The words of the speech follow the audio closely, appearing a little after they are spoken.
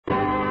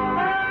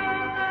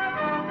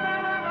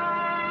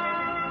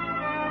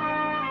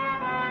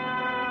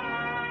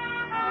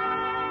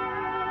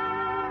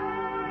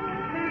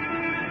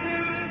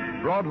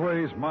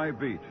Broadway's My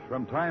Beat,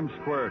 from Times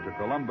Square to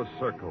Columbus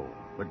Circle,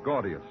 the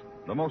gaudiest,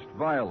 the most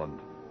violent,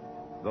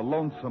 the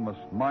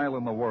lonesomest mile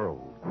in the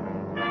world.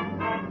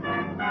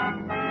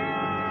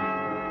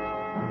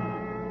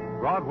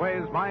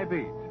 Broadway's My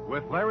Beat,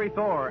 with Larry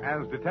Thor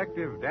as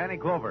Detective Danny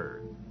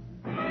Clover.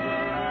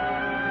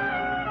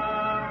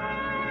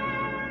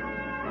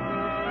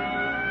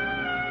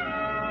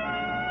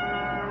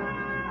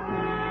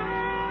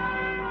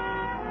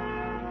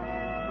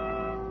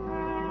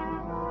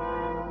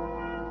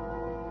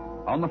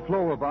 On the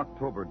flow of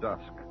October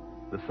dusk,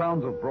 the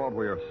sounds of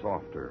Broadway are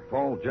softer,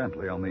 fall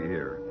gently on the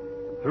ear.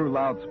 Through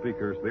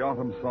loudspeakers, the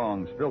autumn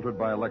songs filtered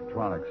by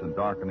electronics in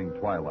darkening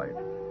twilight.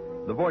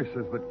 The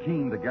voices that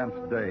keened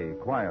against day,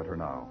 quieter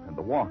now, and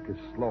the walk is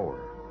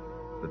slower.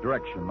 The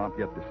direction not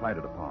yet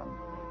decided upon.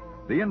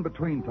 The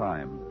in-between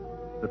time,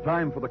 the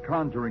time for the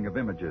conjuring of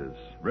images,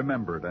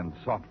 remembered and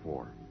sought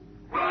for.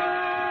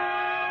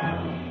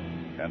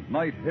 And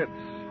night hits,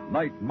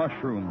 night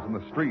mushrooms in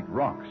the street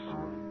rocks.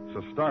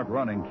 So start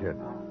running, kid.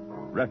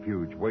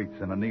 Refuge waits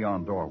in a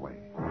neon doorway.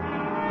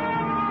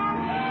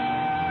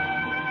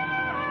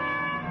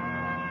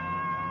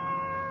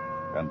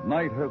 And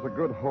night has a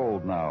good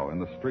hold now in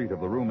the street of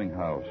the rooming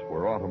house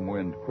where autumn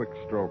wind quick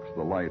strokes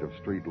the light of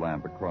street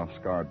lamp across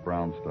scarred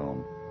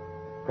brownstone,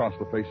 across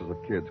the faces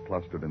of kids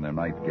clustered in their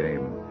night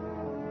game.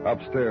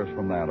 Upstairs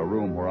from that, a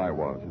room where I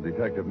was, and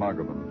Detective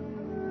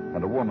Muggerman,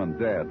 and a woman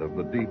dead of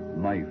the deep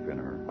knife in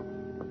her.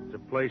 It's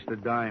a place to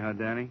die, huh,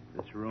 Danny?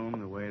 This room,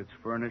 the way it's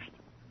furnished.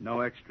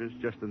 No extras,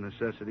 just the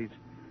necessities.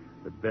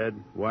 The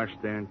bed,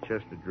 washstand,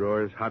 chest of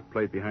drawers, hot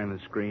plate behind the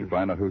screen. You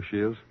find out who she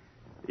is?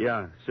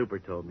 Yeah, Super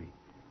told me.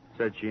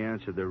 Said she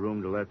answered the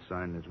room-to-let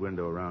sign in his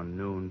window around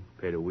noon,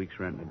 paid a week's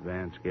rent in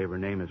advance, gave her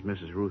name as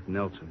Mrs. Ruth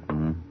Nelson.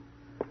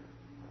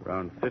 Mm-hmm.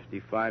 Around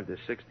 55 to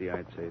 60,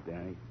 I'd say,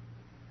 Danny.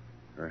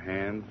 Her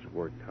hands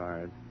worked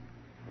hard.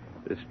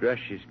 This dress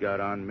she's got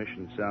on,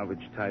 mission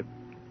salvage type.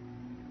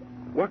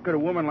 What could a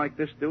woman like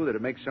this do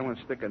that'd make someone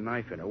stick a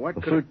knife in her? What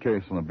The could...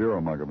 suitcase in the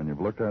bureau, Muggerman.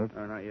 You've looked at it?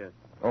 Oh, not yet.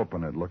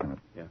 Open it, look in it.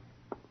 Yeah.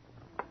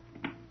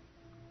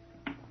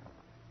 There's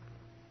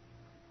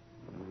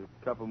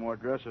a couple more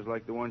dresses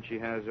like the one she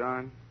has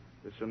on.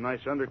 There's some nice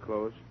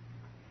underclothes.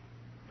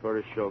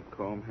 Tortoiseshell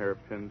comb,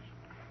 hairpins.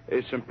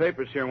 There's some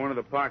papers here in one of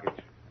the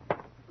pockets.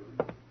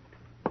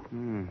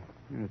 Yeah,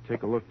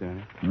 take a look,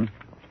 Danny.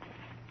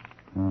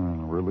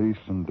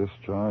 Release and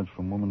discharge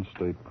from Women's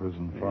State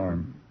Prison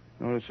Farm.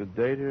 Notice the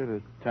date here,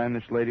 the time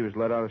this lady was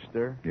let out of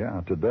stir?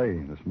 Yeah,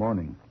 today, this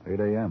morning, 8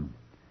 a.m.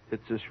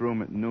 Hits this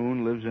room at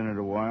noon, lives in it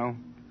a while.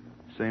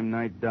 Same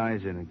night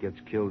dies in it, gets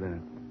killed in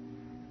it.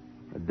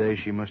 A day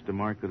she must have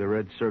marked with a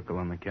red circle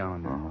on the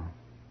calendar. Uh-huh.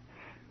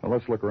 Well,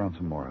 let's look around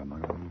some more, Emma.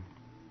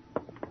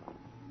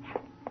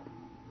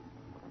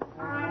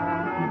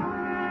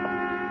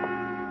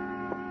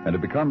 And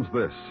it becomes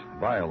this,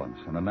 violence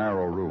in a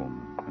narrow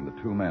room, and the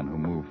two men who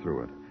move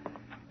through it.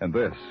 And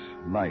this,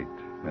 night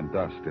and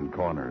dust in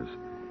corners,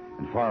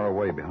 and far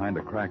away behind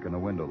a crack in the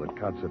window that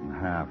cuts it in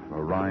half,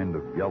 a rind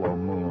of yellow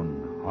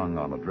moon hung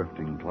on a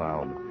drifting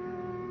cloud.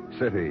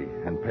 City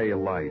and pale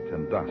light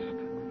and dust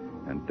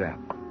and death.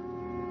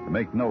 To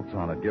make notes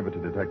on it, give it to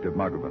Detective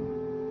Muggerman,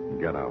 and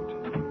get out.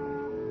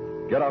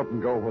 Get out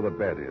and go where the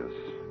bed is.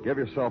 Give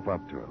yourself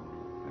up to it,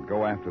 and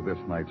go after this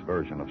night's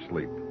version of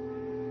sleep.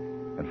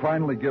 And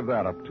finally give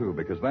that up, too,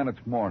 because then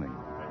it's morning.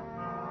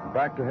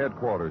 Back to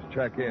headquarters,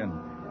 check in.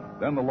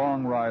 Then the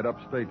long ride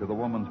upstate to the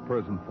woman's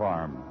prison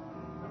farm.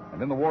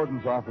 And in the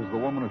warden's office, the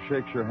woman who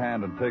shakes your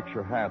hand and takes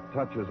your hat,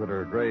 touches at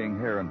her graying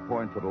hair and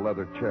points at a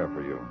leather chair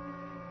for you.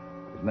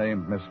 Is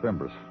named Miss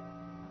Fimbres.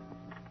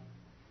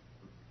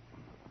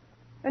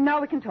 And now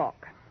we can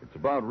talk. It's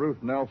about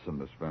Ruth Nelson,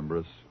 Miss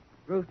Fimbres.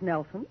 Ruth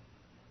Nelson?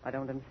 I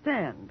don't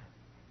understand.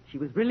 She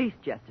was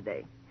released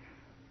yesterday.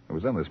 It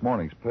was in this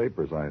morning's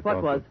papers, I thought.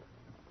 What was?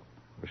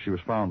 She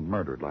was found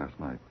murdered last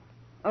night.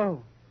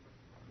 Oh.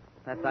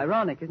 That's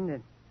ironic, isn't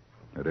it?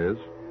 It is?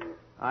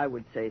 I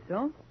would say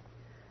so.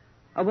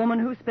 A woman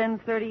who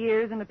spends 30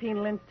 years in a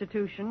penal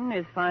institution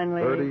is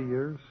finally... 30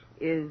 years?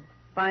 Is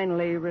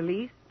finally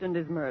released and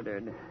is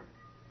murdered.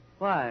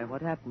 Why?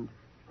 What happened?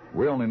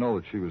 We only know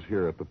that she was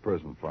here at the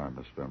prison farm,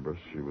 Miss Fimbres.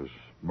 She was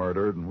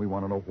murdered, and we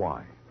want to know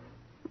why.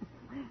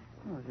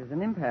 Oh, this is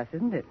an impasse,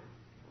 isn't it?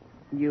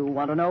 You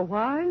want to know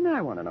why, and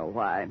I want to know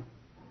why.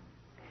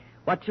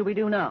 What shall we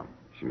do now?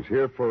 She was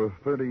here for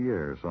 30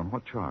 years. On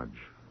what charge?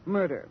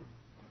 Murder.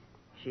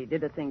 She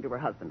did a thing to her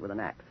husband with an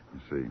axe.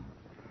 I see.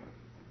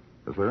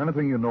 Is there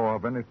anything you know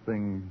of,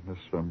 anything, Miss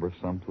Fimbres,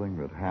 something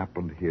that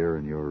happened here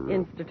in your...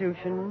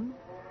 Institution?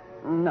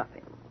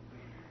 Nothing.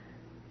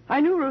 I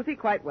knew Ruthie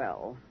quite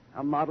well.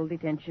 A model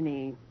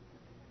detainee.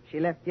 She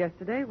left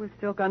yesterday with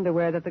silk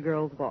underwear that the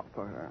girls bought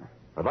for her.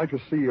 I'd like to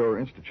see your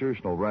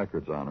institutional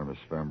records on her, Miss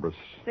Fimbres.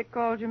 Sick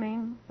calls, you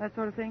mean? That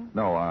sort of thing?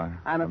 No,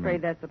 I'm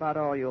afraid that's about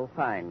all you'll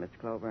find, Miss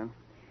Clover.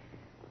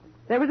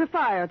 There was a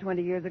fire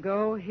 20 years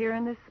ago here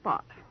in this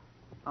spot.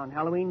 On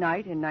Halloween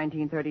night in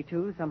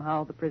 1932,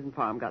 somehow the prison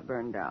farm got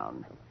burned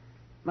down.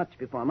 Much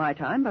before my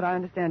time, but I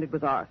understand it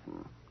was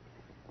arson.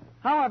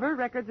 However,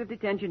 records of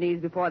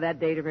detainees before that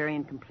date are very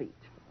incomplete.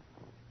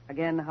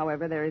 Again,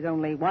 however, there is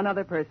only one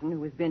other person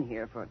who has been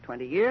here for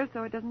 20 years,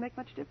 so it doesn't make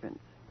much difference.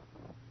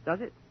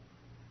 Does it?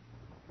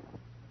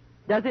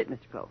 Does it,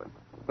 Mr. Clover?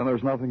 Then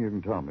there's nothing you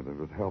can tell me that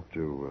would help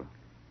to...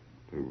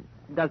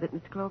 Does it,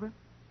 Mr. Clover?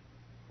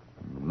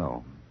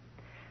 No.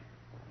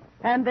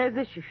 And there's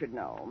this you should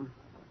know.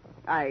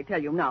 I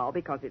tell you now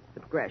because it's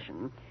the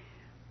progression.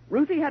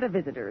 Ruthie had a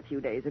visitor a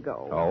few days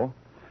ago. Oh?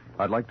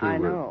 I'd like to... I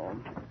know.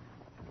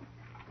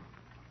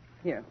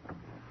 Here.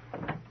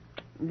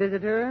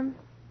 Visitor,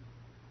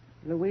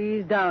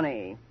 Louise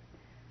Downey.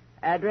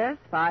 Address,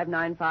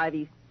 595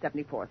 East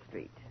 74th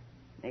Street.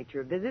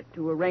 Nature of visit,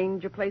 to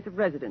arrange a place of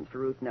residence for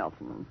Ruth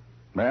Nelson.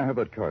 May I have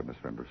that card, Miss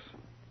Fenders?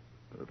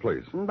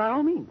 Please. By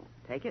all means,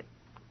 take it.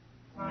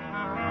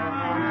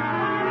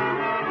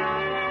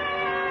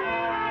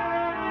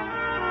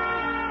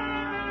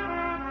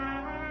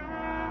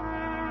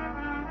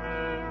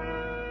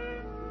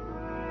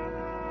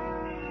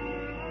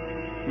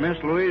 Miss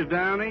Louise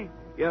Downey?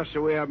 Yes, sir,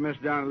 we have Miss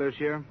Downey lives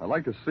here. I'd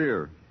like to see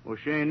her. Well,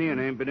 she ain't in.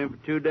 Ain't been in for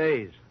 2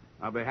 days.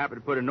 I'll be happy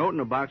to put a note in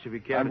the box if you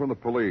can. I'm from the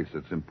police.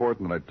 It's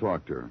important that I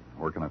talk to her.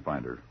 Where can I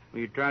find her? Will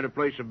you try to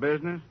place of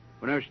business?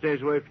 Whenever she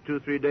stays away for 2 or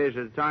 3 days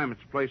at a time,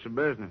 it's a place of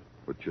business.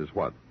 Which is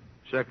what?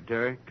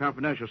 Secretary.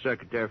 Confidential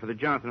secretary for the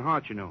Jonathan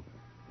Harts, you know.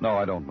 No,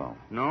 I don't know.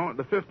 No,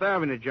 the 5th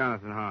Avenue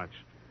Jonathan Harts.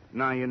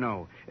 Now you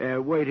know.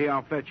 Wait here,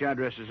 I'll fetch your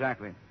address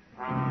exactly.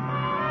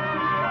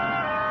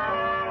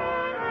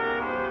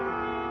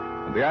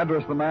 The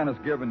address the man has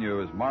given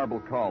you is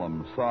marble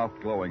columns,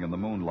 soft glowing in the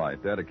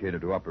moonlight,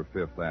 dedicated to Upper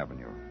Fifth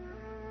Avenue.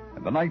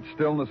 And the night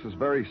stillness is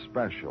very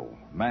special.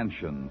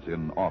 Mansions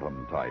in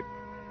autumn type.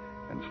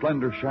 And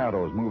slender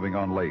shadows moving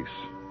on lace.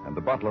 And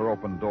the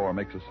butler-opened door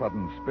makes a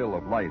sudden spill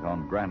of light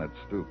on granite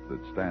stoop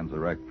that stands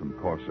erect from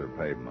coarser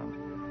pavement.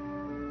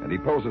 And he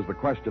poses the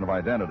question of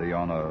identity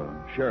on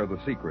a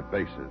share-the-secret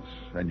basis,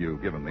 and you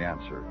give him the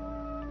answer.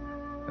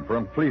 And for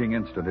a fleeting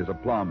instant, his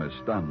aplomb is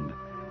stunned.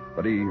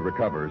 But he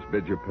recovers,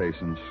 bids you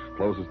patience,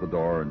 closes the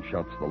door, and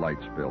shuts the light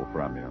spill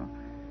from you.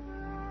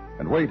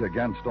 And wait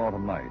against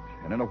autumn night.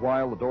 And in a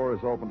while, the door is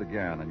opened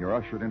again, and you're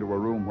ushered into a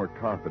room where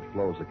carpet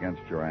flows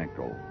against your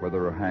ankle, where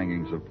there are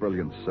hangings of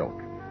brilliant silk,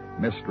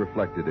 mist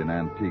reflected in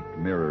antique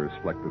mirrors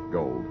flecked with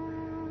gold.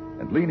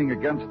 And leaning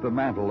against the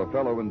mantel, a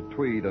fellow in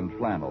tweed and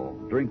flannel,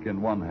 drink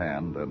in one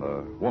hand and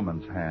a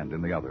woman's hand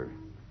in the other.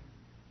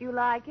 You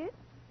like it?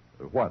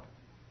 What?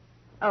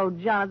 Oh,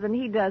 Jonathan,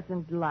 he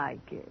doesn't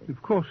like it.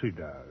 Of course he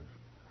does.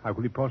 How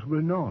could he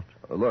possibly not?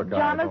 Look,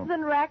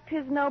 Jonathan racked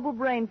his noble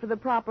brain for the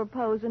proper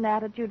pose and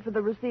attitude for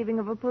the receiving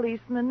of a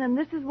policeman, and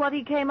this is what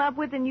he came up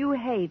with, and you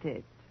hate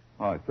it.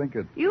 I think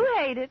it... You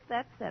hate it.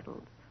 That's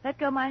settled. Let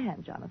go my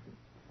hand, Jonathan.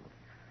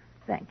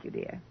 Thank you,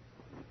 dear.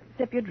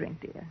 Sip your drink,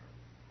 dear.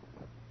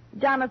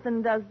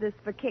 Jonathan does this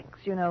for kicks,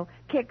 you know,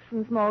 kicks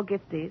and small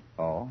gifties.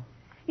 Oh?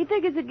 He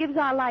figures it gives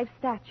our life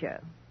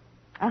stature.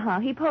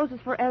 He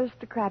poses for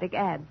aristocratic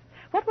ads.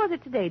 What was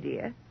it today,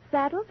 dear?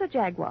 Saddles or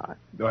Jaguars?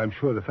 Oh, I'm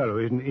sure the fellow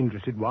isn't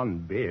interested one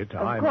bit.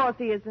 Of course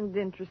he isn't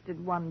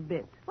interested one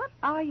bit. What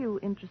are you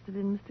interested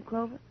in, Mr.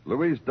 Clover?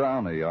 Louise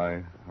Downey,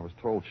 I was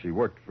told she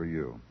worked for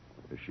you.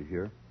 Is she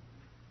here?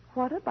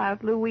 What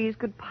about Louise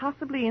could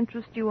possibly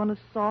interest you on a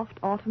soft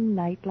autumn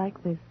night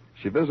like this?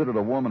 She visited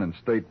a woman in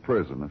state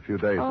prison a few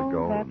days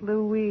ago. Oh, that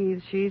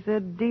Louise. She's a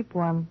deep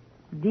one.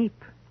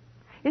 Deep.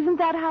 Isn't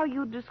that how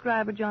you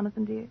describe her,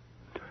 Jonathan, dear?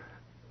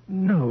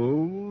 No,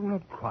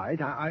 not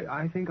quite.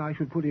 I think I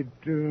should put it,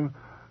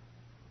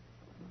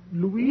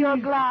 Louise... Your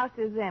glass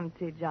is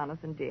empty,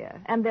 Jonathan,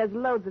 dear, and there's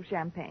loads of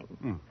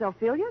champagne. So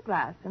fill your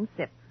glass and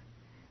sip.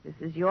 This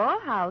is your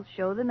house.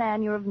 Show the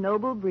man you're of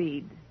noble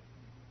breed.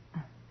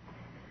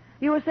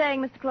 You were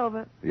saying, Mr.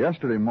 Clover?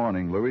 Yesterday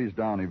morning, Louise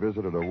Downey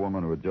visited a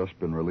woman who had just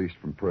been released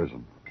from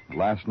prison.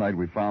 Last night,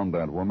 we found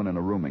that woman in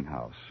a rooming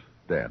house,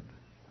 dead,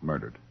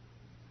 murdered.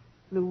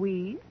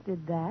 Louise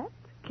did that?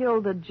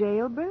 Killed a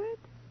jailbird?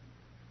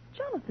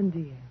 Jonathan,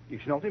 dear.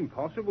 It's not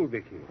impossible,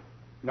 Vicky.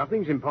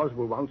 Nothing's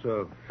impossible once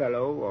a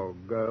fellow or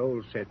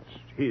girl sets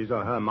his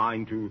or her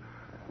mind to...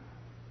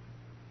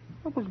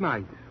 What was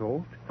my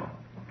thought?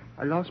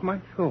 I lost my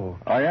thought.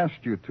 I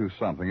asked you two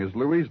something. Is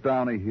Louise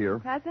Downey here?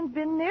 Hasn't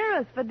been near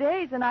us for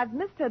days, and I've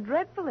missed her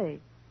dreadfully.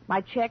 My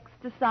checks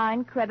to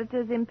sign,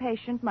 creditors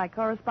impatient, my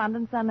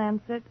correspondence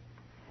unanswered.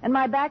 And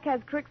my back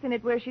has cricks in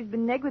it where she's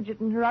been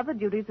negligent in her other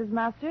duties as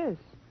masseuse.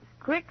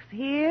 Cricks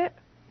here.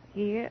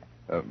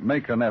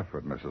 Make an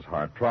effort, Mrs.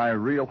 Hart. Try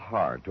real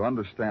hard to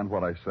understand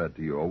what I said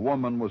to you. A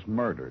woman was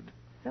murdered.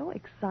 So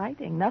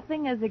exciting.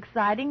 Nothing as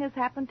exciting has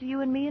happened to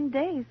you and me in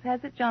days,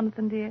 has it,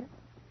 Jonathan, dear?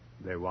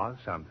 There was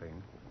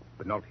something,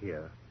 but not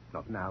here.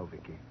 Not now,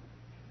 Vicky.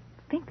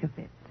 Think of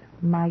it.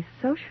 My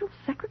social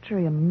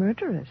secretary, a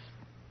murderess.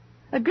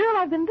 A girl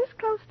I've been this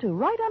close to,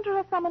 right under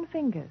her thumb and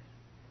fingers.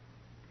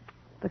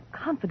 The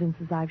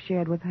confidences I've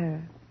shared with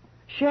her.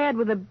 Shared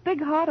with the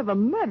big heart of a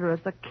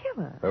murderess, a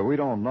killer. We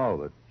don't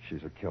know that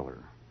she's a killer.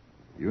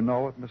 You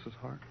know it, Mrs.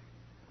 Hart?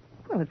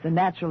 Well, it's a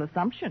natural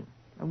assumption.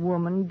 A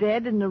woman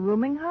dead in a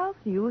rooming house,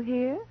 you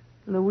here?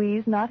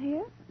 Louise not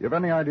here? You have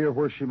any idea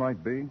where she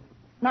might be?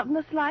 Not in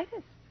the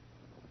slightest.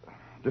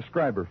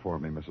 Describe her for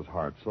me, Mrs.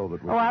 Hart, so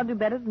that we Oh, can... I'll do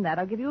better than that.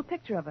 I'll give you a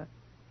picture of her.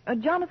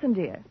 Jonathan,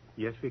 dear,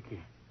 Yes, Vicky.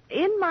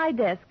 in my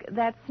desk,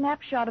 that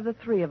snapshot of the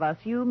three of us,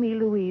 you, me,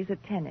 Louise,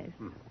 at tennis.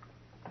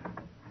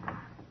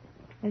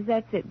 Yes,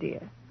 that's it,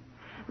 dear.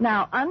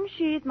 Now,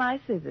 unsheath my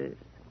scissors.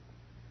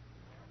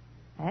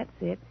 That's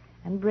it.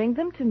 And bring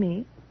them to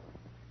me.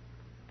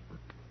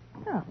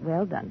 Oh,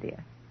 well done,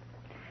 dear.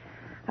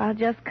 I'll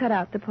just cut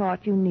out the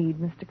part you need,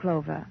 Mr.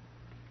 Clover.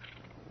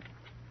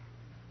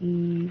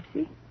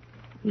 Easy.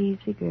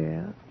 Easy,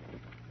 girl.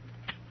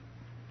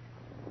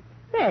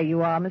 There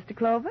you are, Mr.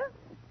 Clover.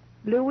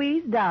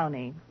 Louise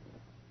Downey.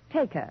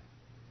 Take her.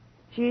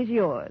 She's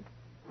yours.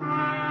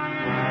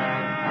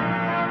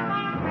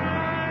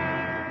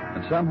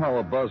 And somehow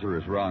a buzzer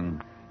is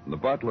rung, and the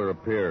butler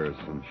appears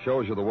and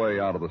shows you the way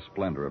out of the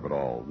splendor of it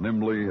all,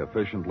 nimbly,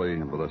 efficiently,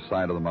 and with a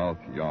side-of-the-mouth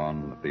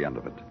yawn at the end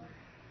of it.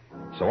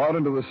 So out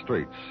into the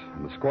streets,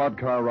 and the squad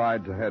car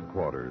ride to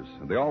headquarters,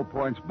 and the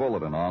all-points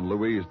bulletin on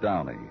Louise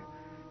Downey.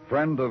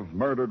 Friend of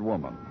murdered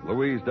woman,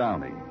 Louise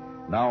Downey,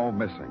 now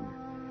missing.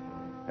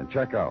 And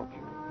check out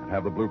and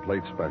have the blue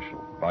plate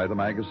special. Buy the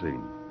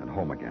magazine and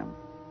home again.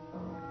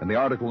 And the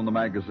article in the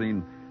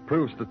magazine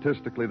proves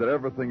statistically that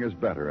everything is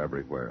better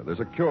everywhere. There's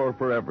a cure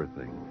for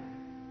everything.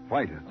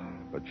 Fight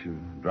it, but you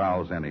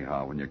drowse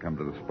anyhow when you come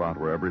to the spot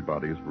where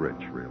everybody is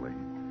rich, really.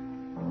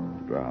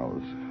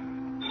 Drowse.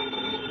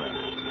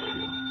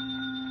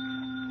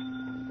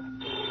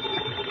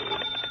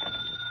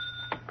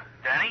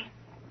 Danny?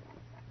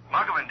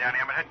 Muggavan, Danny.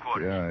 I'm at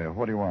headquarters. Yeah,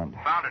 what do you want?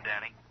 Found her,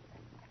 Danny.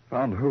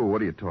 Found who?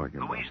 What are you talking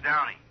about? Louise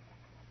Downey.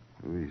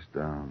 Louise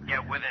Downey.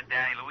 Get with it,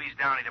 Danny. Louise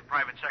Downey, the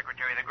private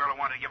secretary, the girl who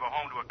wanted to give a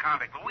home to a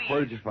convict. Louise.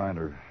 Where did you find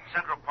her?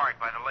 Central Park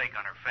by the lake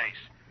on her face.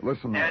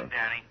 Listen, Dead,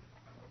 Danny.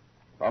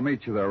 I'll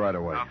meet you there right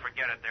away. Oh,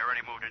 forget it. They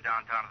already moved her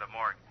downtown to the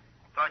morgue.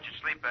 Thought you'd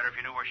sleep better if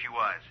you knew where she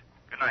was.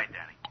 Good night,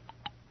 Danny.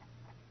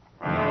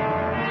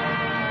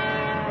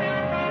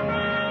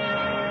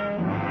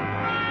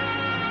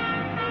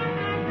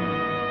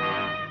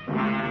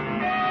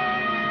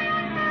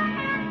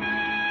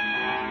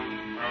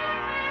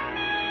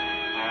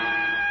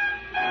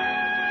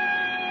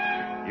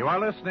 You are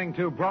listening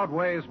to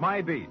Broadway's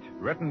My Beat,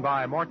 written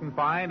by Morton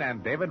Fine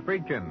and David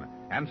Friedkin,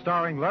 and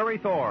starring Larry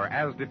Thor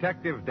as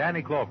Detective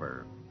Danny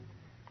Clover.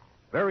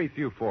 Very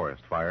few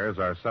forest fires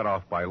are set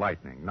off by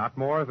lightning, not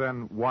more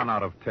than 1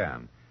 out of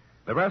 10.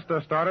 The rest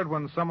are started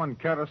when someone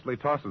carelessly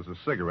tosses a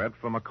cigarette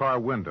from a car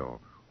window,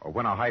 or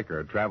when a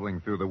hiker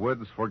traveling through the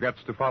woods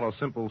forgets to follow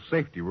simple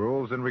safety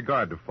rules in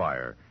regard to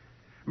fire.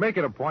 Make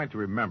it a point to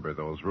remember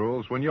those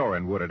rules when you're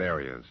in wooded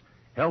areas.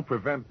 Help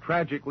prevent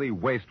tragically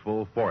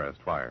wasteful forest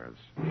fires.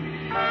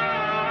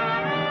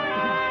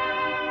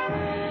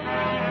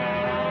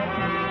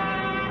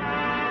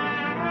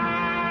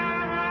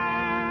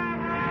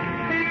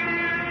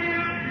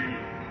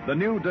 The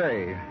new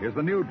day is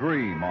the new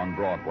dream on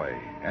Broadway,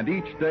 and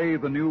each day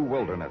the new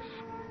wilderness.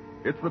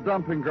 It's the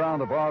dumping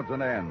ground of odds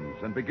and ends,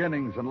 and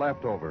beginnings and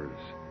leftovers.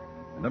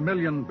 And a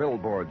million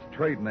billboards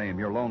trade name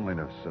your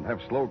loneliness and have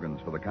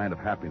slogans for the kind of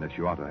happiness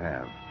you ought to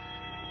have.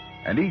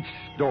 And each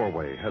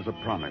doorway has a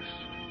promise,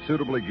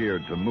 suitably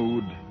geared to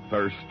mood,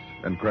 thirst,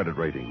 and credit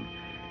rating.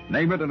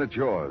 Name it and it's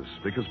yours,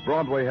 because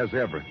Broadway has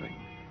everything.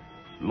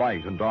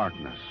 Light and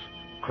darkness,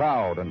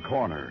 crowd and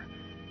corner,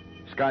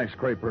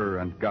 skyscraper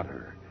and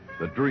gutter,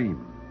 the dream,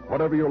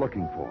 whatever you're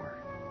looking for.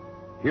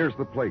 Here's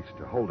the place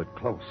to hold it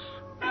close.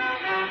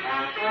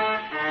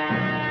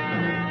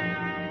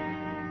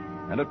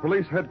 And at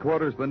police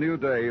headquarters, the new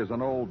day is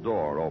an old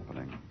door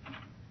opening.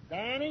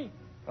 Danny?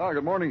 Oh,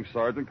 good morning,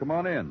 Sergeant. Come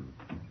on in.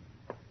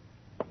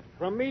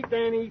 From me,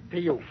 Danny, to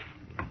you.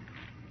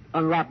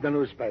 Unwrap the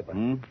newspaper.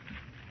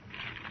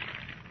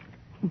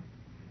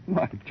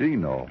 My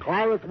Gino.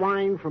 Claret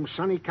wine from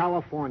sunny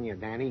California,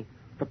 Danny.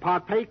 To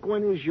partake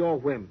when is your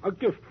whim. A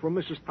gift from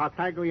Mrs.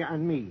 Tartaglia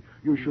and me.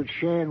 You should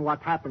share in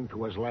what happened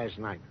to us last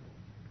night.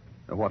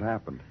 What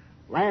happened?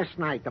 Last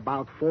night,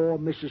 about 4,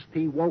 Mrs.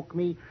 T woke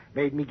me,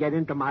 made me get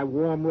into my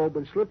warm robe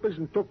and slippers,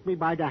 and took me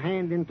by the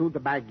hand into the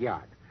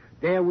backyard.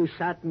 There we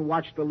sat and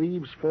watched the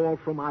leaves fall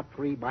from our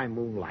tree by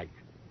moonlight.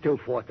 Till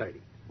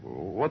 4:30.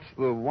 What's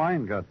the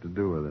wine got to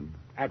do with it?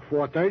 At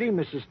 4:30,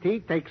 Mrs.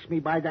 T takes me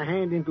by the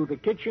hand into the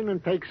kitchen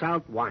and takes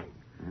out wine.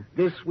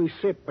 This we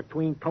sip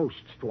between toasts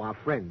to our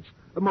friends.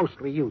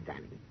 Mostly you,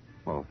 Danny.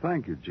 Well,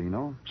 thank you,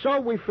 Gino. So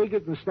we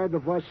figured instead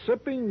of us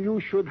sipping, you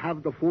should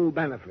have the full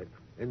benefit.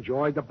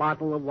 Enjoy the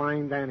bottle of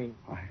wine, Danny.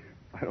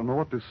 I don't know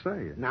what to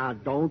say. Now,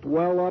 don't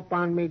well up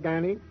on me,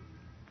 Danny.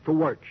 To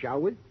work, shall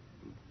we?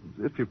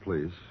 If you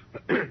please.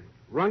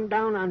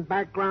 Rundown on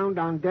background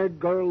on dead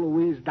girl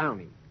Louise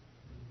Downey.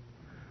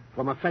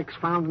 From effects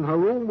found in her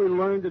room, we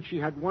learned that she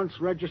had once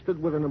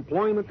registered with an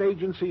employment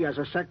agency as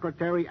a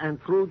secretary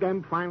and through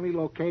them finally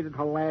located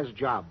her last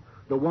job,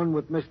 the one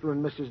with Mr.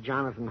 and Mrs.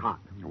 Jonathan Hart.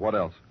 What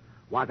else?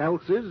 What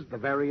else is the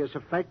various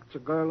effects a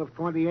girl of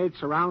 28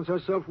 surrounds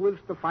herself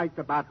with to fight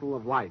the battle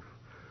of life.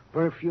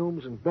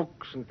 Perfumes and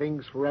books and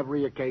things for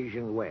every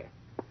occasion wear.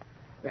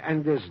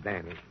 And this,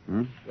 Danny.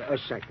 Hmm? A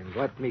second.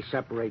 Let me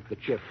separate the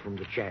chiff from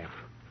the chaff.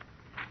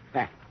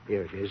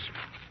 Here it is.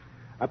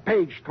 A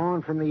page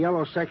torn from the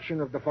yellow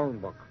section of the phone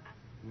book.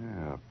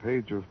 Yeah, a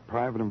page of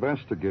private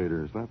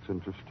investigators. That's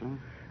interesting.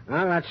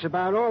 Well, that's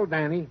about all,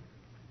 Danny.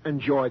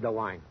 Enjoy the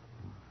wine.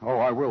 Oh,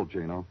 I will,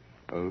 Gino.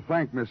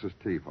 Thank Mrs.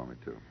 T for me,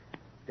 too.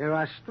 There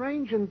are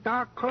strange and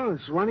dark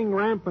currents running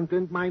rampant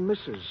in my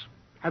missus.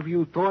 Have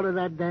you thought of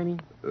that, Danny?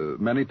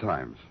 Many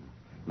times.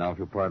 Now, if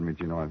you'll pardon me,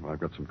 Gino, I've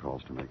got some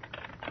calls to make.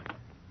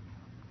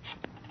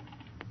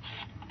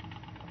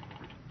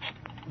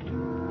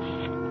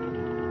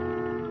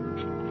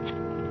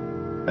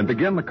 And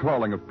begin the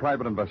calling of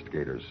private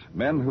investigators,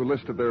 men who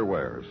listed their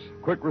wares.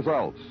 Quick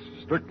results,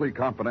 strictly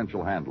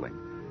confidential handling,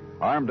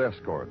 armed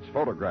escorts,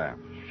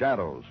 photographs,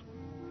 shadows,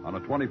 on a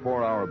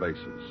 24-hour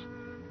basis.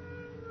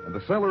 And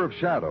the seller of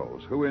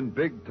shadows, who in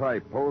big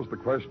type posed the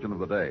question of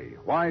the day,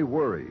 why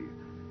worry?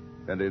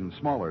 And in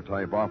smaller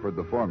type offered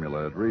the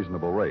formula at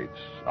reasonable rates,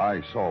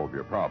 I solve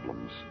your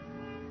problems.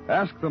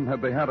 Ask them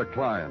had they had a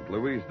client,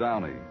 Louise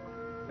Downey,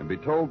 and be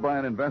told by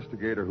an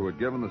investigator who had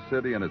given the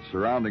city and its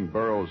surrounding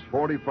boroughs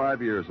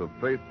 45 years of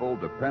faithful,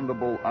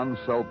 dependable,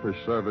 unselfish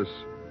service,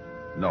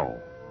 no.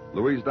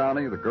 Louise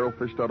Downey, the girl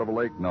fished out of a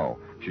lake, no.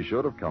 She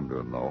should have come to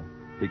him, though.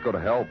 He could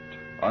have helped,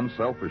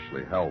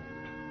 unselfishly helped.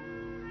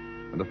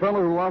 And the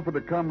fellow who offered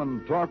to come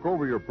and talk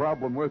over your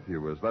problem with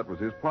you, as that was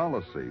his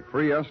policy,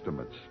 free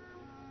estimates.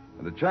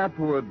 And the chap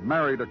who had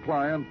married a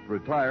client,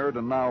 retired,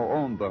 and now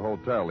owned the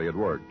hotel he had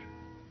worked.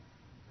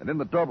 And in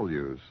the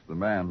W's, the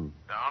man...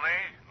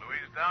 Downey?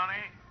 Louise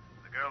Downey?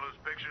 The girl whose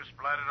picture's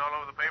splattered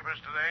all over the papers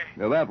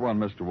today? Yeah, that one,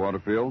 Mr.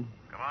 Waterfield.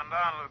 Come on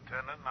down,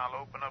 Lieutenant, and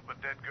I'll open up a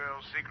dead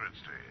girl's secrets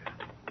to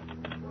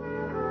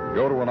you.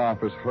 Go to an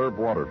office Herb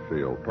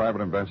Waterfield,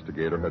 private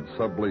investigator, had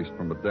subleased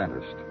from a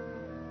dentist.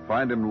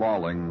 Find him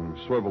lolling,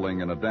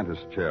 swiveling in a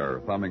dentist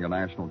chair, thumbing a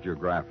National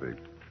Geographic.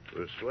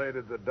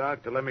 Persuaded the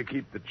doc to let me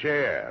keep the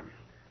chair.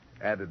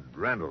 Added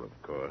rental,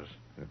 of course.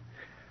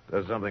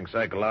 Does something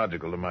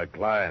psychological to my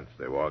clients.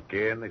 They walk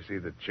in, they see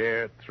the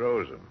chair, it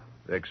throws them.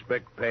 They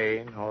expect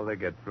pain. All they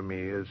get from me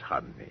is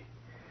honey.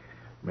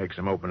 Makes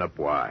them open up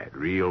wide,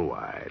 real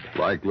wide.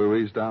 Like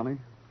Louise Downey?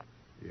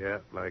 Yeah,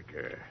 like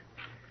her.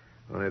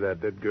 Only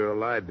that dead girl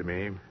lied to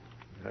me.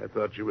 I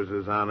thought she was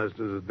as honest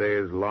as the day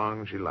is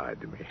long. She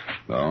lied to me.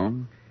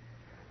 No?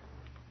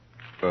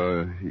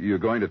 You're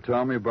going to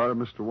tell me about it,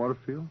 Mr.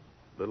 Waterfield?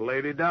 The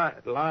lady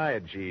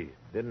lied. She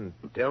didn't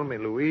tell me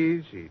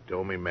Louise. She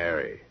told me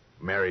Mary.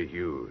 Mary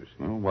Hughes.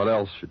 Well, what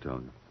else she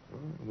told you?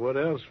 What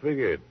else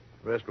figured?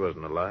 The rest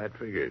wasn't a lie. It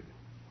figured.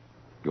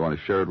 You want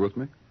to share it with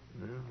me?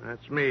 Well,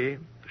 that's me.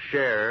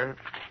 Share.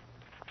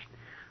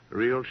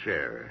 Real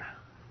share.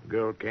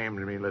 Girl came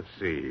to me, let's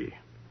see.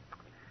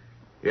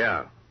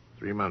 Yeah,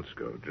 3 months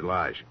ago,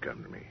 July, she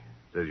come to me.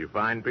 Says, you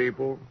find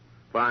people?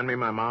 Find me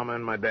my mama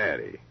and my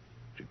daddy.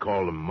 She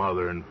called them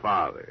mother and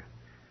father.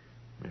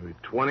 Maybe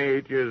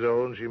 28 years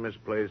old, and she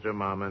misplaced her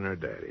mama and her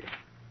daddy.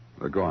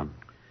 Go on.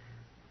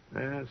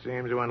 It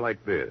seems it went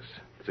like this.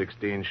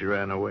 16, she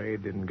ran away,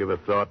 didn't give a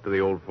thought to the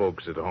old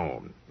folks at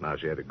home. Now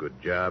she had a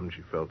good job, and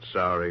she felt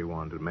sorry,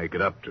 wanted to make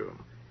it up to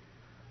them.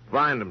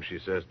 Find them, she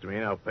says to me,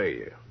 and I'll pay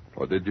you.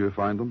 Or did you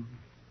find them?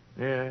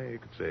 Yeah, you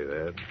could say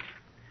that.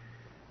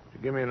 She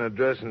gave me an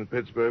address in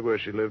Pittsburgh where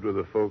she lived with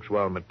the folks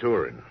while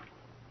maturing,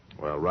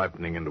 while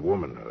ripening into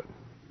womanhood.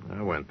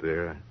 I went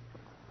there,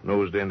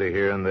 nosed into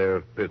here and there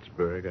of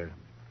Pittsburgh.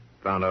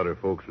 I found out her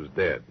folks was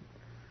dead.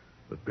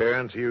 But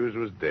Parents Hughes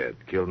was dead,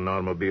 killed in an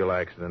automobile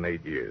accident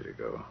 8 years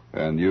ago.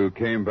 And you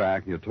came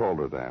back and you told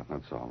her that,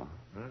 that's all.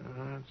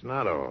 That's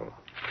not all.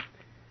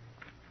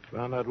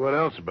 Found out what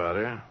else about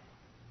her.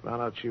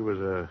 Found out she was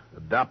a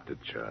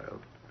adopted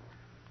child.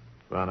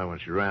 Found out when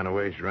she ran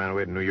away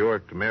to New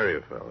York to marry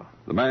a fellow.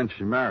 The man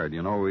she married,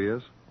 you know who he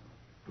is?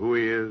 Who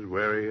he is,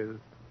 where he is,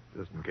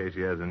 just in case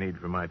he has a need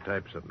for my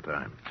type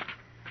sometime.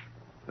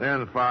 There in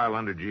the file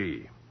under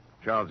G,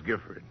 Charles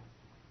Gifford.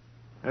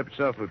 Help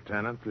yourself,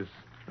 Lieutenant. This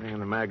thing in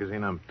the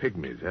magazine on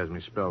pygmies has me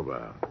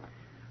spellbound.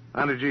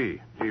 Under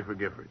G, G for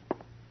Gifford.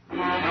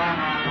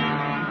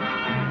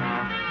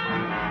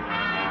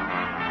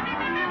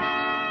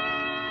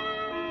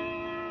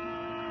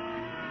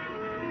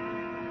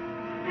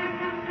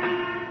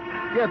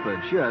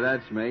 Gifford, sure,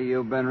 that's me.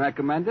 You've been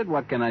recommended.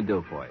 What can I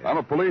do for you? I'm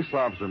a police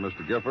officer,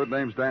 Mr. Gifford.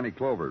 Name's Danny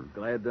Clover.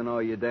 Glad to know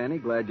you, Danny.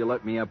 Glad you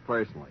let me up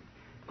personally.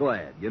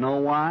 Glad. You know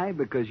why?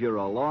 Because you're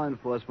a law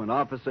enforcement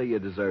officer. You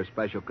deserve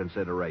special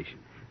consideration.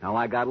 Now,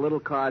 I got a little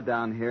car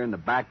down here in the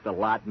back of the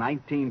lot,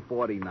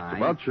 1949.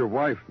 About your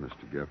wife,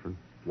 Mr. Gifford.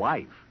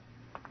 Wife?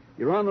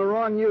 You're on the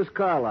wrong used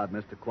car lot,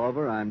 Mr.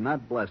 Clover. I'm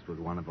not blessed with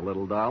one of the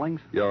little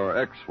darlings. Your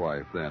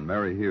ex-wife, then,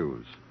 Mary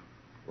Hughes.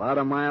 A lot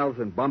of miles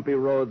and bumpy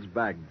roads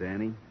back,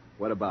 Danny.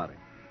 What about her?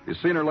 You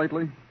seen her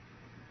lately?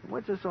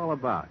 What's this all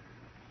about?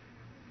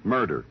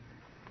 Murder.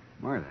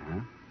 Murder, huh?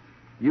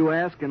 You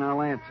ask and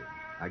I'll answer.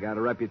 I got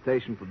a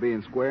reputation for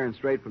being square and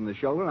straight from the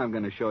shoulder. I'm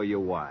going to show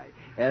you why.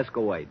 Ask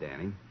away,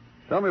 Danny.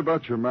 Tell me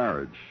about your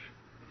marriage.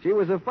 She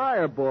was a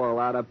fireball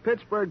out of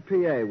Pittsburgh,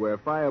 PA, where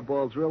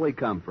fireballs really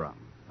come from.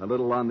 A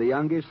little on the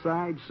younger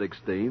side,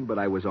 16, but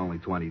I was only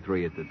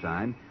 23 at the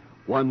time.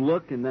 One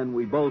look, and then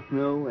we both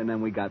knew, and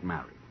then we got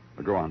married.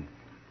 Go on.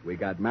 We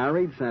got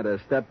married, sent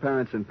her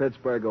step-parents in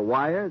Pittsburgh a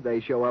wire. They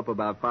show up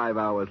about 5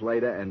 hours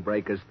later and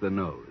break us the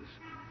news.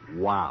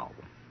 Wow.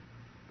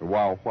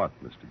 Wow what,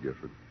 Mr.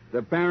 Gifford?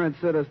 The parents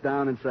sit us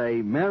down and say,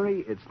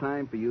 Mary, it's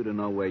time for you to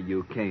know where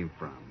you came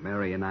from.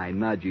 Mary and I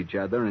nudge each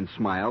other and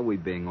smile, we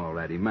being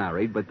already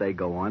married, but they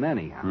go on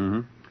anyhow.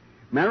 Mm-hmm.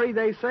 Mary,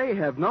 they say,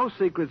 have no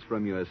secrets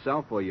from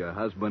yourself or your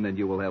husband, and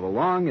you will have a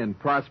long and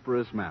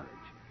prosperous marriage.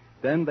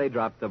 Then they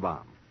drop the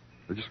bomb.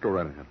 Just go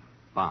right ahead.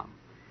 Bomb.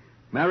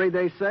 Mary,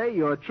 they say,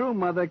 your true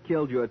mother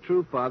killed your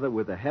true father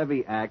with a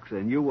heavy axe,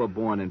 and you were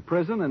born in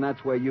prison, and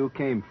that's where you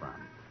came from.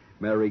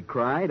 Mary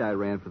cried. I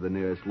ran for the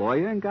nearest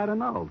lawyer and got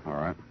annulled. All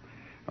right.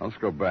 Now, let's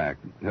go back.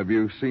 Have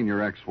you seen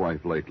your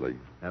ex-wife lately?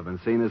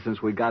 Haven't seen her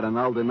since we got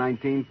annulled in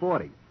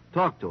 1940.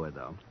 Talked to her,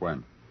 though.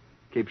 When?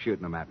 Keep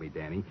shooting them at me,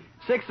 Danny.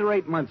 6 or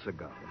 8 months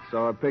ago.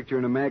 Saw a picture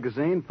in a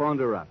magazine, phoned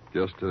her up.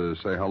 Just to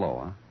say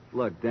hello, huh?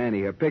 Look,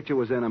 Danny, her picture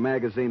was in a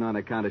magazine on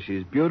account of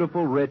she's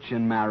beautiful, rich,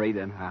 and married,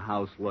 and her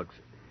house looks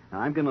it.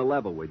 Now, I'm going to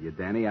level with you,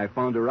 Danny. I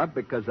phoned her up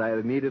because I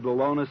needed to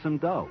loan her some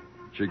dough.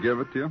 She give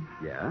it to you?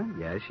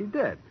 Yeah, she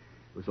did.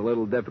 It was a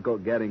little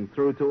difficult getting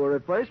through to her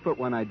at first, but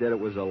when I did, it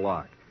was a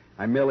lark.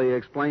 I merely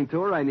explained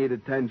to her I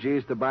needed 10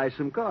 G's to buy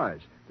some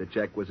cars. The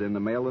check was in the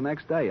mail the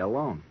next day, a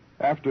loan.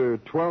 After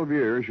 12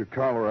 years, you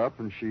call her up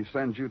and she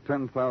sends you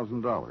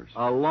 $10,000.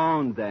 A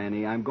loan,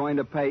 Danny. I'm going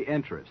to pay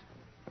interest.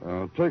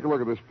 Take a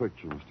look at this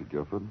picture, Mr.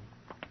 Gifford.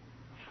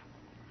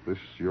 This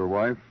your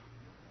wife?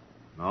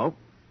 Nope.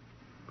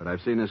 But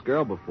I've seen this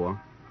girl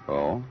before.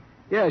 Oh?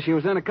 Yeah, she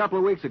was in a couple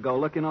of weeks ago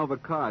looking over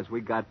cars.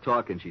 We got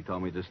talking. She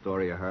told me the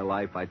story of her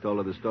life. I told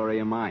her the story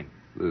of mine.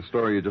 The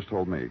story you just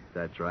told me.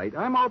 That's right.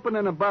 I'm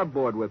opening a above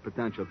board with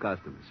potential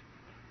customers.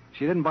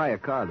 She didn't buy a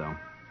car, though.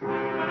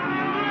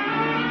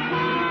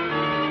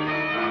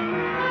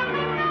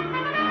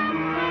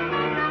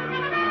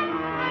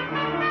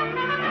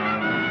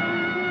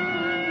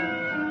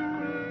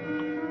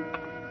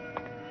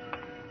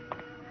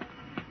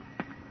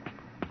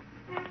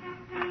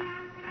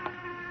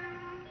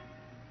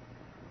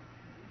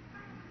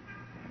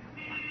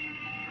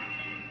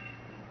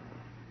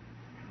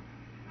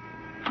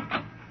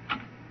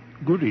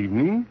 Good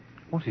evening.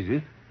 What is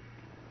it?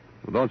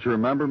 Well, don't you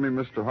remember me,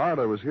 Mr. Hart?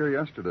 I was here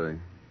yesterday.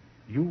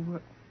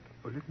 You,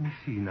 let me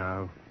see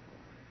now.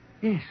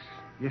 Yes,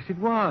 it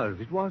was.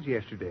 It was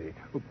yesterday.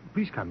 Oh,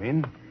 please come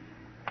in.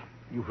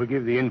 You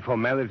forgive the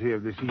informality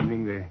of this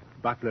evening. The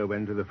butler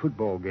went to the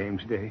football game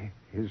today.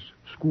 His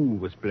school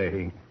was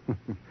playing.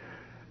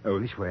 Oh,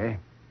 this way.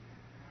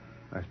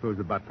 I suppose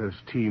the butler's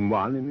team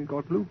won and it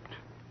got looped.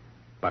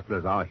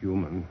 Butlers are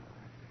human.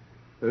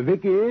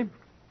 Vicky?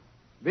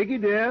 Vicky,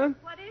 dear?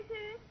 What is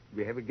it?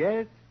 We have a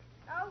guest.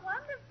 Oh,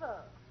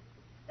 wonderful.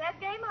 That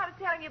game I was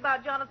telling you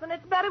about, Jonathan,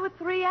 it's better with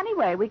 3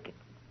 anyway.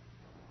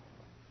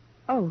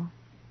 Oh,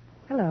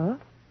 hello.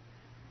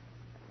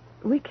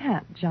 We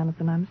can't,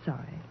 Jonathan. I'm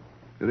sorry.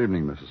 Good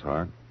evening, Mrs.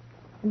 Hart.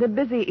 The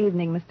busy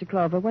evening, Mr.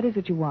 Clover. What is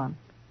it you want?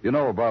 You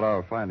know about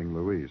our finding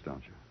Louise,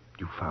 don't you?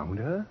 You found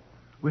her?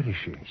 Where is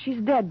she?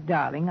 She's dead,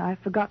 darling. I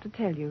forgot to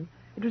tell you.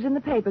 It was in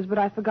the papers, but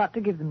I forgot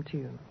to give them to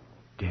you.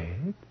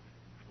 Dead?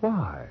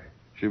 Why?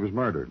 She was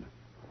murdered.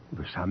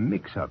 There's some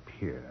mix-up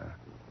here.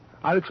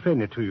 I'll explain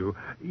it to you.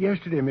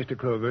 Yesterday, Mr.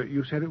 Clover,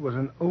 you said it was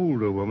an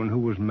older woman who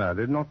was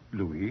murdered, not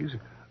Louise.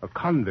 A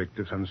convict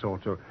of some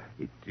sort, so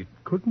it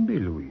couldn't be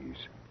Louise.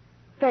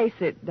 Face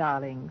it,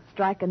 darling.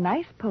 Strike a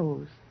nice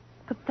pose.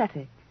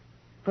 Pathetic.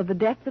 For the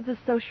death of the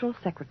social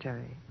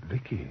secretary.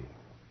 Vicky,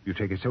 you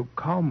take it so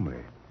calmly.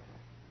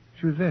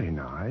 She was very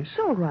nice. It's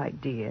all right,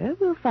 dear.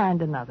 We'll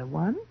find another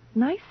one.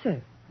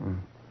 Nicer.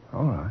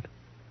 All right.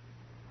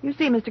 You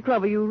see, Mr.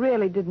 Clover, you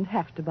really didn't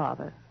have to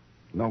bother.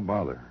 No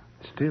bother.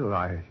 Still,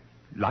 I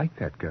like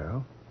that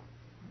girl.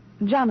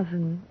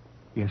 Jonathan.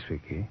 Yes,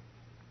 Vicky.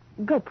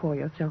 Go pour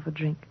yourself a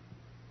drink.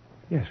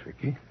 Yes,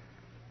 Vicky.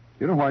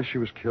 You know why she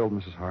was killed,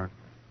 Mrs. Hart?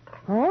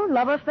 Oh,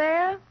 love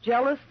affair?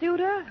 Jealous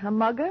suitor? A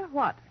mugger?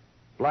 What?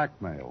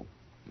 Blackmail.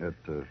 It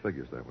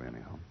figures that way,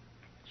 anyhow.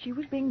 She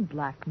was being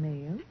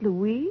blackmailed?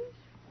 Louise?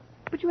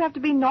 But you have to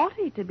be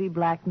naughty to be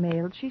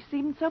blackmailed. She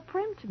seemed so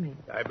prim to me.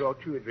 I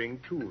brought you a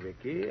drink, too,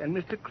 Vicky, and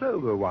Mr.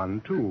 Clover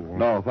one, too.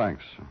 No,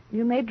 thanks.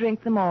 You may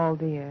drink them all,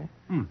 dear.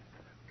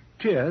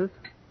 Cheers,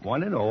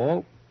 one and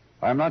all.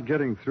 I'm not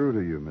getting through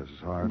to you,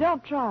 Mrs. Hart.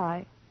 Don't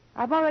try.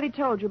 I've already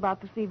told you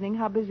about this evening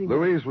how busy we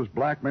Louise was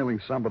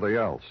blackmailing somebody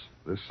else.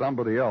 This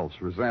somebody else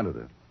resented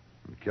it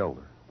and killed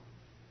her.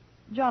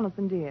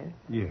 Jonathan, dear.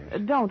 Yes.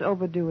 Don't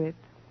overdo it.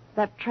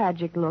 That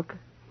tragic look.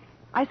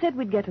 I said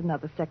we'd get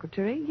another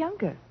secretary,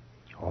 younger.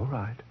 All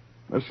right.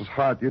 Mrs.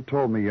 Hart, you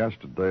told me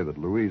yesterday that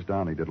Louise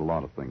Downey did a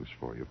lot of things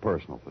for you,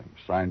 personal things.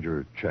 Signed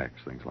your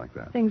checks, things like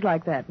that. Things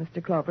like that,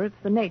 Mr. Clover. It's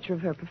the nature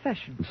of her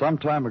profession. And some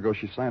time ago,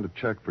 she signed a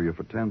check for you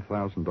for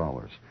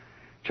 $10,000.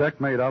 Check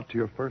made out to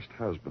your first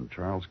husband,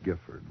 Charles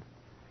Gifford.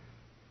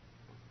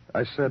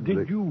 I said...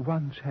 Did you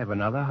once have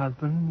another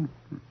husband,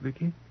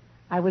 Vicky?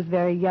 I was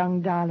very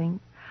young,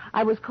 darling.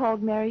 I was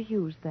called Mary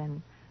Hughes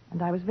then,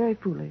 and I was very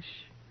foolish.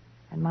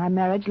 And my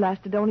marriage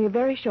lasted only a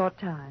very short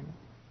time.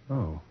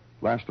 Oh.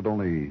 Lasted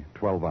only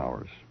 12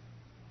 hours.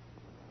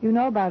 You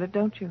know about it,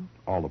 don't you?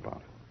 All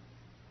about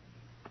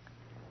it.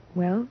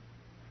 Well?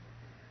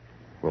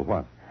 Well,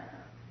 what?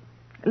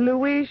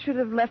 Louise should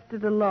have left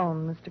it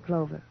alone, Mr.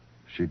 Clover.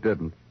 She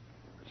didn't,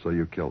 so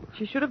you killed her.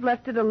 She should have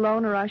left it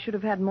alone, or I should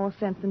have had more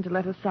sense than to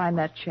let her sign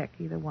that check,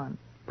 either one.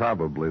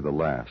 Probably the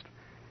last.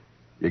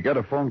 You get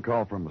a phone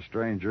call from a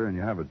stranger, and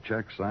you have a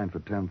check signed for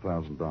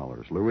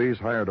 $10,000. Louise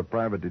hired a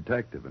private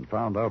detective and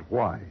found out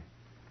why.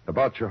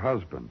 About your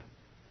husband.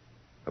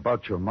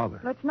 About your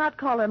mother. Let's not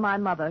call her my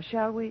mother,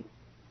 shall we?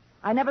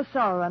 I never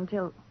saw her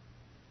until...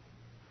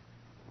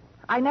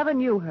 I never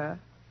knew her.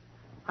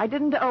 I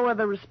didn't owe her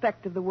the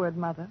respect of the word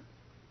mother.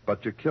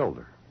 But you killed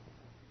her.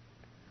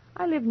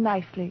 I live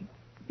nicely.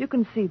 You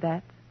can see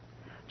that.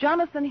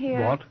 Jonathan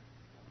here... What?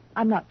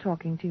 I'm not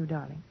talking to you,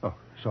 darling. Oh,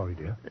 sorry,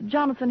 dear.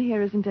 Jonathan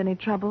here isn't any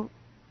trouble.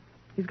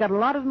 He's got a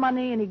lot of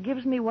money, and he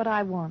gives me what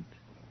I want.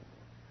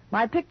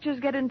 My pictures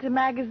get into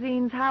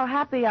magazines, how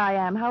happy I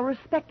am, how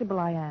respectable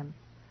I am.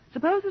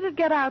 Suppose it'd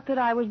get out that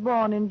I was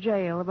born in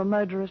jail of a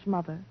murderous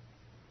mother.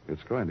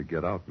 It's going to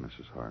get out,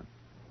 Mrs. Hart.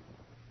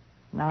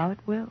 Now it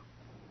will.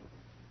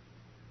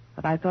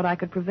 But I thought I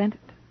could prevent it.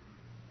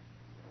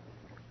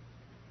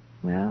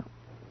 Well,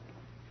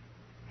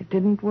 it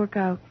didn't work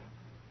out.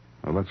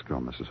 Well, let's go,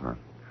 Mrs. Hart.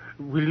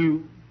 Will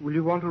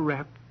you want a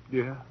wrap,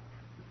 dear?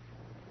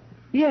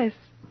 Yes.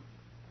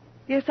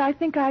 Yes, I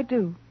think I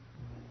do.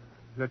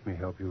 Let me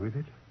help you with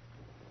it.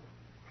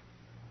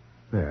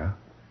 There.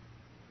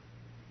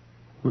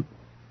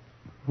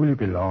 Will you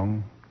be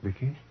long,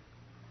 Vicky?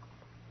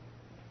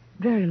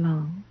 Very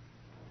long.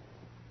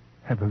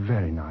 Have a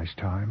very nice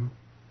time.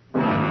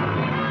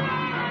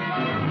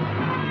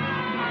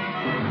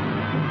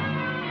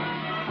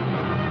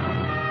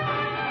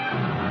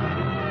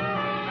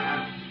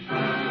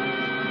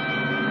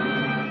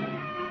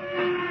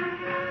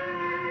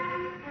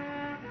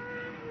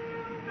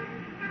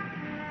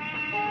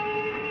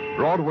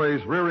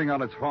 Broadway's rearing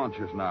on its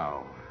haunches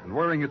now and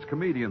wearing its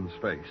comedian's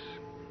face.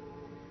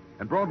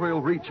 And Broadway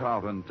will reach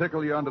out and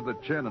tickle you under the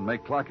chin and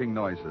make clacking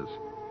noises.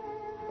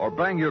 Or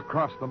bang you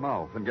across the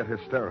mouth and get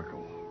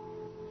hysterical.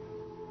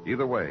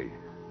 Either way,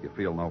 you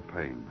feel no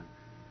pain.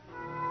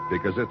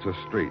 Because it's a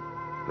street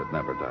that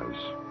never does.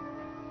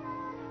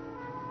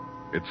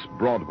 It's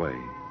Broadway,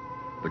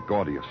 the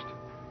gaudiest,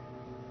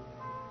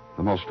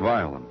 the most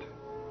violent,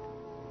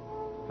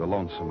 the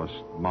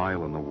lonesomest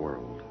mile in the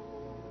world.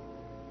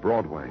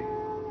 Broadway,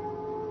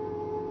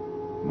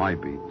 my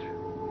beat.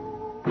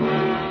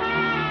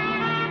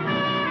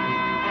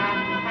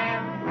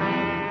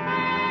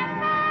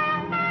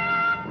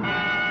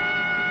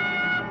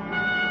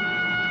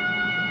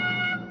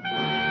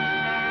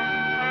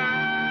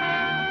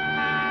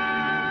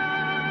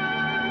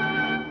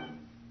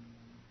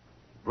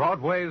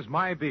 Broadway's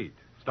My Beat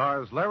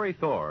stars Larry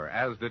Thor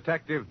as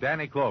Detective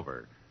Danny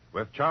Clover,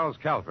 with Charles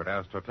Calvert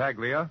as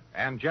Tartaglia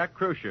and Jack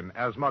Crucian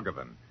as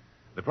Muggavan.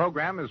 The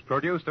program is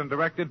produced and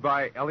directed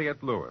by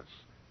Elliott Lewis,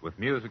 with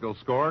musical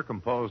score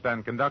composed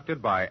and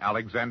conducted by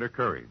Alexander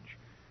Courage.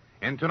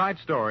 In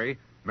tonight's story,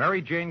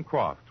 Mary Jane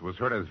Croft was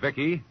heard as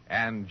Vicky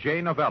and Jay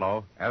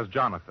Novello as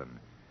Jonathan.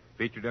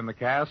 Featured in the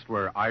cast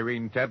were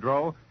Irene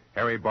Tedrow,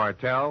 Harry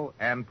Bartell,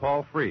 and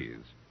Paul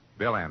Frees.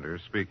 Bill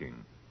Anders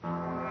speaking.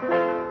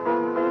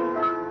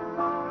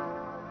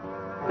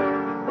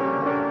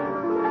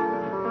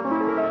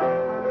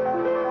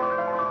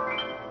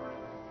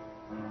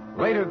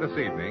 Later this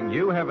evening,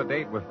 you have a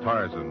date with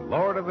Tarzan,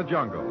 Lord of the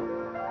Jungle.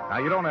 Now,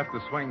 you don't have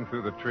to swing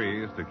through the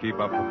trees to keep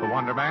up with the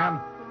Wonder Man.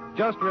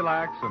 Just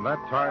relax and let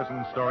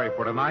Tarzan's story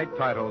for tonight,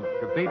 titled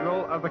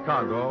Cathedral of the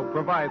Congo,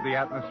 provide the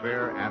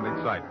atmosphere and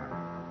excitement.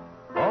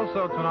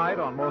 Also tonight,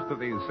 on most of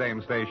these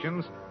same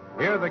stations,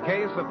 hear the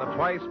case of the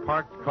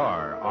twice-parked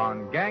car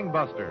on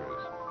Gangbusters,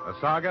 a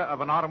saga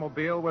of an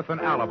automobile with an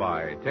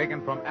alibi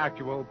taken from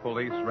actual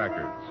police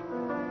records.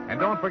 And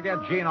don't forget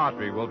Gene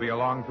Autry will be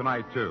along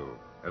tonight, too,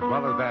 as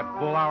well as that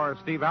full-hour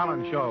Steve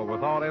Allen show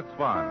with all its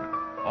fun.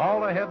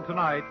 All ahead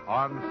tonight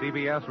on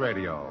CBS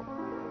Radio.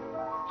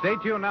 Stay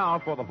tuned now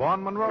for the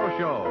Vaughn Monroe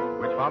Show,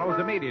 which follows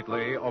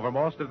immediately over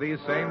most of these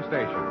same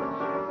stations.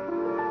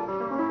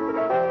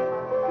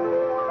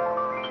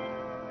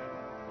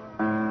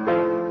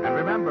 And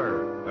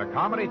remember, the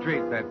comedy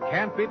treat that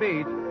can't be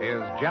beat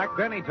is Jack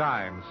Benny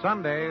Time,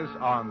 Sundays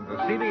on the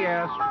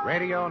CBS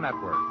Radio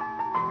Network.